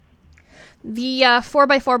The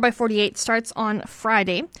 4x4x48 starts on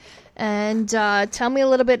Friday. And tell me a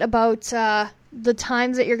little bit about the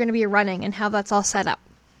times that you're going to be running and how that's all set up.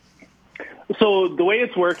 So the way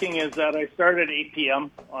it's working is that I start at 8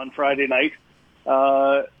 p.m. on Friday night.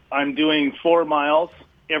 I'm doing 4 miles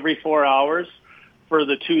every 4 hours for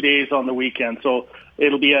the 2 days on the weekend. So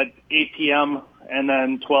it'll be at 8 p.m. and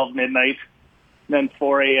then 12 midnight, then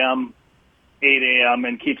 4 a.m., 8 a.m.,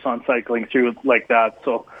 and keeps on cycling through like that.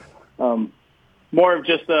 So more of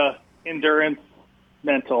just a endurance,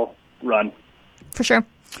 mental run. For sure.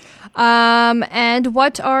 And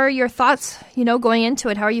what are your thoughts, going into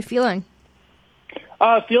it? How are you feeling?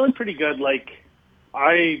 Feeling pretty good.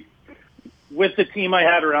 With the team I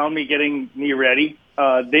had around me getting me ready,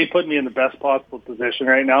 they put me in the best possible position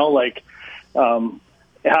right now.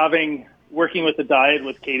 Working with the diet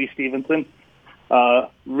with Katie Stevenson,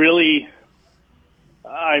 really,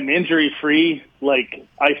 I'm injury free.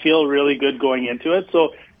 I feel really good going into it.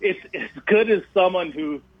 So it's as good as someone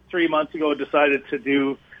who 3 months ago decided to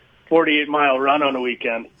do 48-mile run on a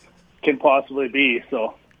weekend can possibly be.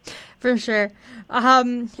 So. For sure.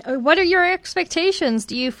 What are your expectations?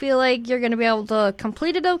 Do you feel like you're going to be able to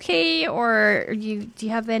complete it okay, or do you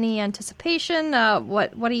have any anticipation?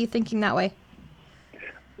 What are you thinking that way?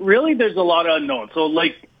 Really, there's a lot of unknowns. So,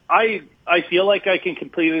 I feel like I can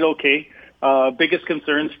complete it okay. Biggest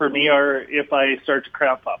concerns for me are if I start to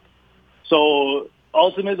cramp up. So,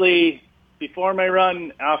 ultimately, before my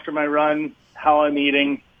run, after my run, how I'm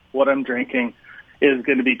eating, what I'm drinking is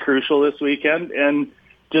going to be crucial this weekend, and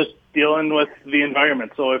just dealing with the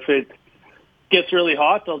environment. So if it gets really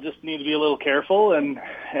hot, I'll just need to be a little careful. And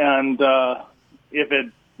if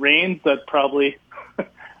it rains, that probably,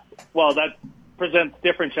 that presents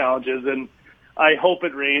different challenges. And I hope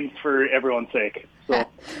it rains for everyone's sake. So.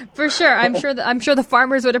 For sure. I'm sure the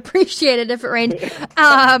farmers would appreciate it if it rained.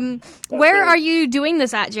 Where are you doing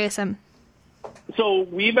this at, Jason? So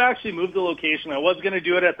we've actually moved the location. I was going to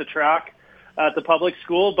do it at the track at the public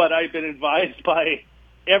school, but I've been advised by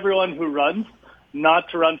everyone who runs not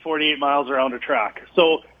to run 48 miles around a track.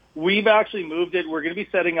 So we've actually moved it. We're going to be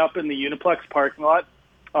setting up in the Uniplex parking lot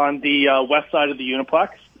on the west side of the Uniplex,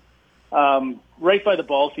 right by the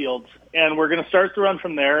ball fields. And we're going to start the run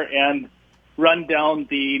from there and run down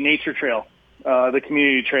the nature trail, the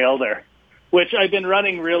community trail there, which I've been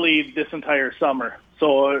running really this entire summer.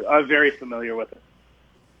 So I'm very familiar with it.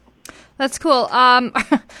 That's cool.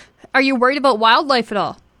 Are you worried about wildlife at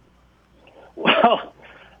all? Well,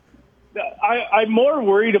 I'm more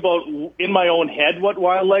worried about in my own head what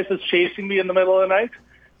wildlife is chasing me in the middle of the night,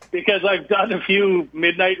 because I've done a few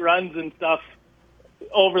midnight runs and stuff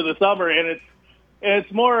over the summer, and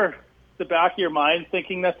it's more the back of your mind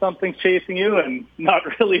thinking that something's chasing you and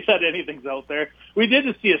not really that anything's out there. We did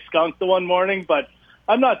just see a skunk the one morning, but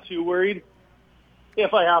I'm not too worried.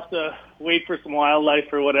 If I have to wait for some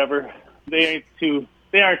wildlife or whatever, they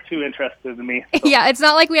aren't too interested in me. So. Yeah, it's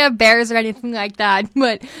not like we have bears or anything like that,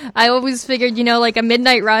 but I always figured, like a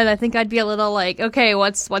midnight run, I think I'd be a little okay,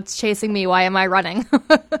 what's chasing me? Why am I running?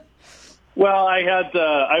 Well,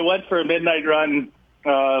 I went for a midnight run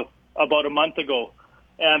about a month ago,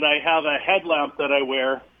 and I have a headlamp that I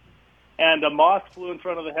wear, and a moth flew in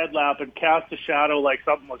front of the headlamp and cast a shadow like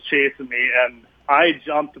something was chasing me, and I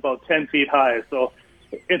jumped about 10 feet high. So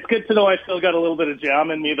it's good to know I still got a little bit of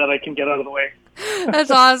jam in me that I can get out of the way.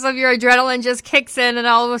 That's awesome. Your adrenaline just kicks in, and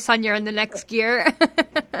all of a sudden you're in the next gear.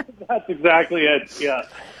 That's exactly it, yeah.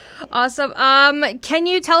 Awesome. Can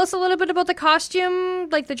you tell us a little bit about the costume,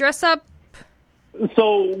 the dress up?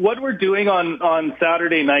 So what we're doing on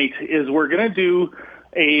Saturday night is we're going to do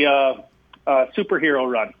a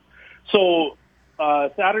superhero run. So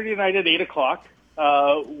Saturday night at 8 o'clock,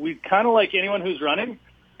 we kind of like anyone who's running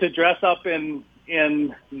to dress up in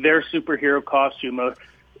their superhero costume,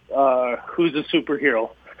 who's a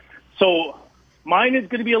superhero. So mine is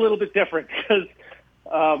going to be a little bit different because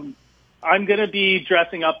I'm going to be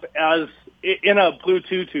dressing up as in a blue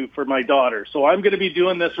tutu for my daughter. So I'm going to be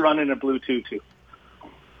doing this run in a blue tutu.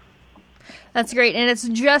 That's great. And it's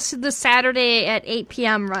just the Saturday at 8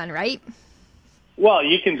 p.m. run, right? Well,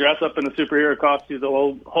 you can dress up in a superhero costume the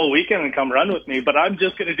whole weekend and come run with me, but I'm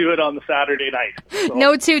just going to do it on the Saturday night. So.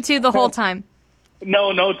 No tutu the whole time.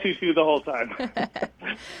 No tutu the whole time.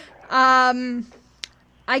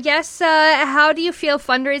 I guess, how do you feel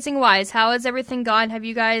fundraising-wise? How has everything gone? Have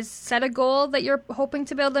you guys set a goal that you're hoping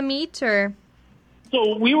to be able to meet, or?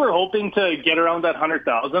 So we were hoping to get around that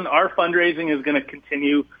 100,000. Our fundraising is going to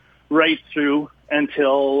continue right through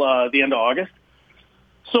until the end of August.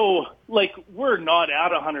 So, we're not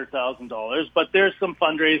at $100,000, but there's some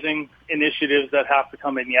fundraising initiatives that have to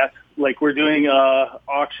come in yet. We're doing an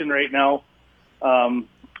auction right now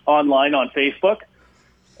online on Facebook.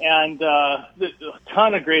 And a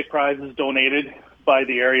ton of great prizes donated by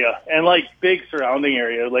the area, and like big surrounding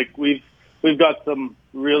area. Like we've got some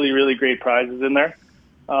really, really great prizes in there,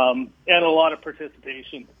 and a lot of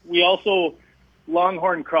participation. We also,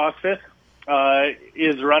 Longhorn CrossFit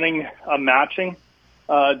is running a matching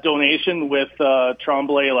donation with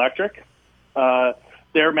Tremblay Electric.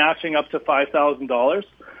 They're matching up to $5,000.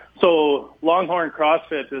 So Longhorn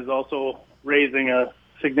CrossFit is also raising a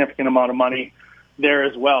significant amount of money there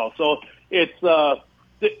as well. So it's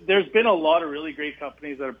there's been a lot of really great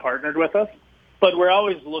companies that have partnered with us, but we're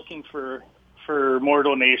always looking for more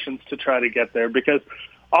donations to try to get there, because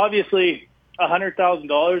obviously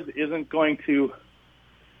 $100,000 isn't going to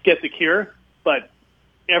get the cure, but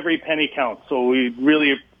every penny counts. So we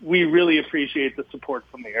really appreciate the support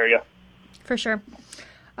from the area. For sure.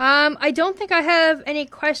 I don't think I have any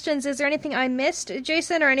questions. Is there anything I missed,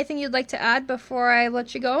 Jason, or anything you'd like to add before I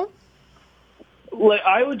let you go?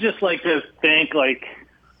 I would just like to thank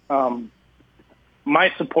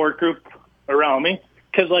my support group around me,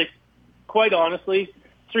 because quite honestly,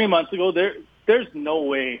 3 months ago there's no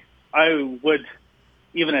way I would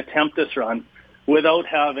even attempt this run without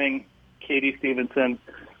having Katie Stevenson,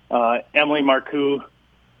 Emily Marcoux,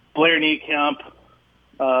 Blair Niekamp,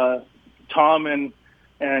 Tom and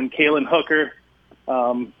Kaylin Hooker,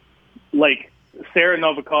 Sarah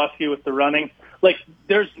Novakoski with the running.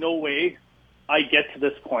 There's no way I get to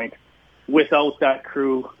this point without that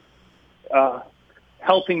crew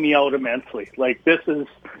helping me out immensely. This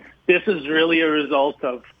is really a result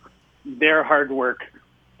of their hard work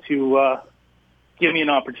to give me an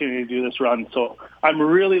opportunity to do this run. So I'm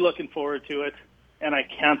really looking forward to it, and I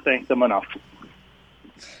can't thank them enough.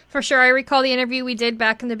 For sure. I recall the interview we did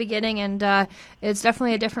back in the beginning, and it's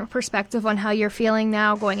definitely a different perspective on how you're feeling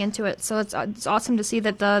now going into it. So it's awesome to see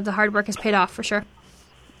that the hard work has paid off, for sure.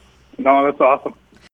 No, that's awesome.